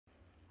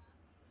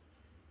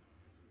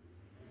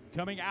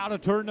Coming out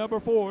of turn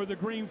number 4, the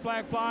green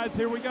flag flies.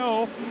 Here we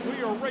go.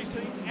 We are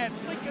racing at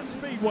Lincoln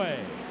Speedway.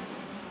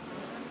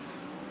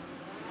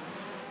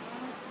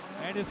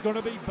 And it's going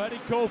to be Buddy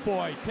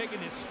Kofid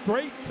taking it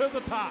straight to the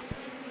top.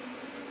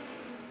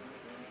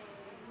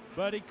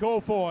 Buddy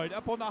Kofid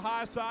up on the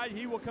high side.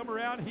 He will come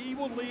around. He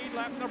will lead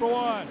lap number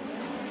 1.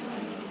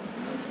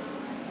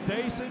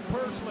 Daison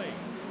Pursley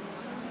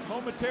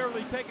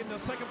momentarily taking the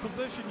second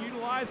position,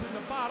 utilizing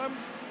the bottom,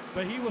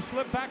 but he will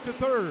slip back to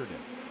 3rd.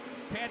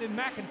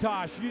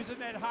 McIntosh using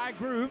that high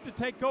groove to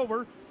take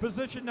over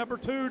position number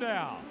 2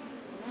 now.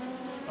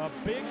 A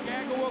big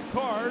gaggle of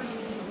cars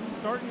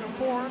starting to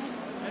form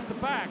at the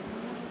back.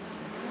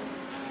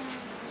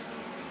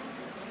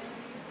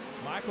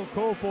 Michael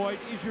Kofid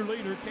is your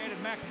leader.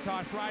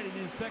 McIntosh riding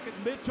in second.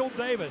 Mitchell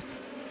Davis.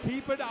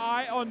 Keep an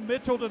eye on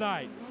Mitchell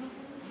tonight.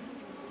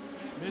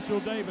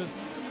 Mitchell Davis,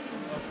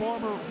 a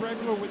former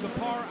regular with the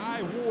Par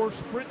I War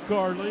Sprint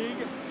Car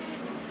League,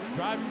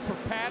 driving for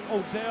Pat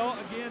Odell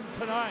again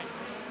tonight.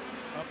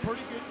 A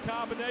pretty good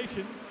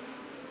combination.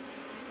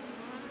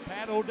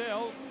 Pat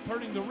Odell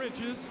turning the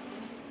wrenches,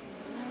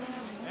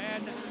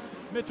 and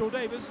Mitchell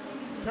Davis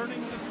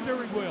turning the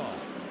steering wheel.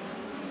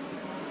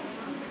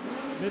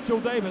 Mitchell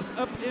Davis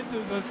up into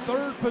the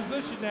 3rd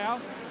position now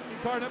in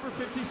car number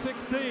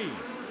 56D.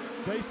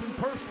 Daison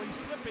Pursley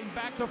slipping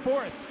back to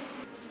 4th.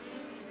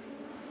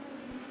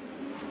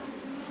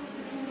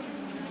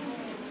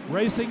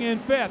 Racing in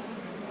 5th,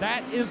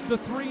 that is the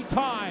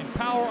 3-time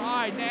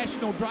POWRI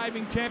National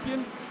Driving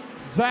Champion,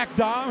 Zach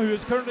Daum, who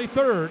is currently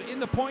 3rd in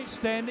the point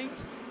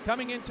standings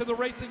coming into the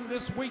racing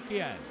this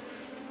weekend.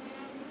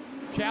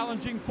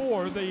 Challenging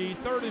for the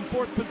 3rd and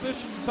 4th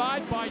position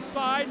side by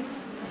side.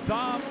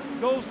 Daum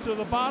goes to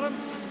the bottom,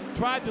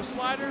 tried the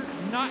slider,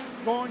 not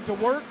going to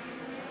work.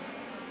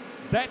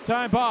 That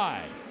time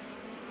by.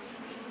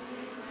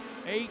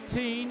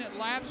 18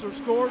 laps are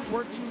scored,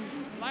 working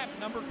lap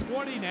number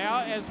 20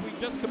 now as we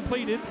just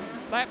completed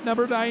lap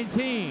number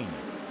 19.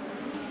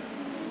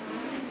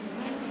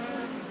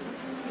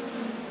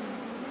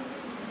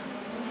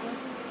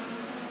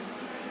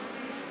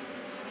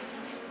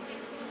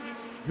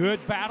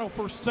 Good battle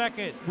for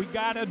second. We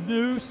got a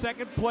new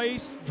second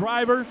place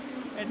driver,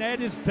 and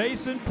that is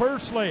Daison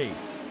Pursley.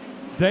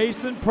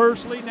 Daison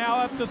Pursley now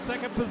up to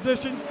 2nd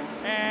position,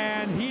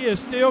 and he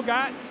has still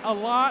got a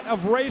lot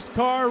of race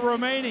car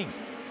remaining.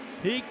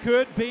 He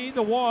could be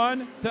the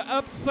one to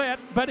upset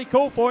Buddy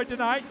Kofid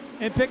tonight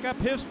and pick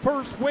up his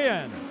first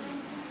win.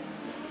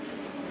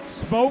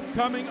 Smoke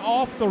coming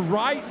off the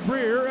right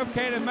rear of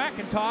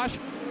McIntosh.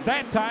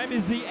 That time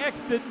as he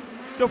exited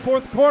the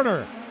 4th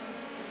corner.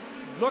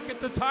 Look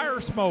at the tire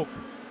smoke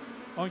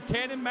on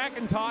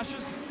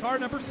McIntosh's car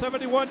number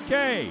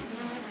 71K.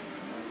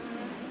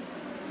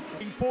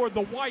 For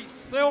the white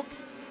silk,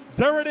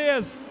 there it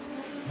is.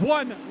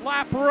 1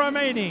 lap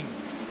remaining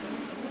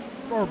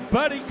for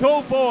Buddy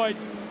Kofid.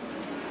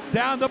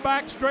 Down the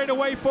back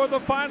straightaway for the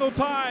final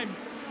time.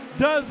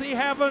 Does he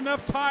have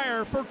enough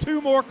tire for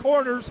 2 more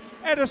corners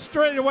and a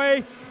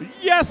straightaway?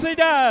 Yes, he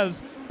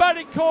does.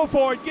 Buddy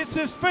Kofid gets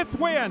his 5th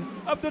win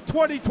of the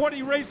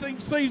 2020 racing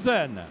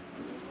season.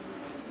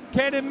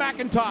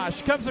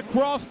 McIntosh comes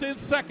across in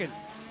 2nd.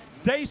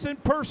 Daison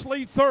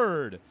Pursley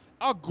 3rd.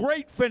 A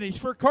great finish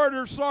for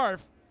Carter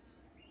Sarf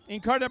in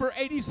car number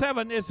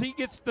 87 as he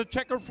gets the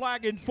checker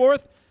flag in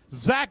 4th.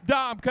 Zach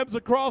Daum comes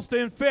across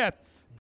in 5th.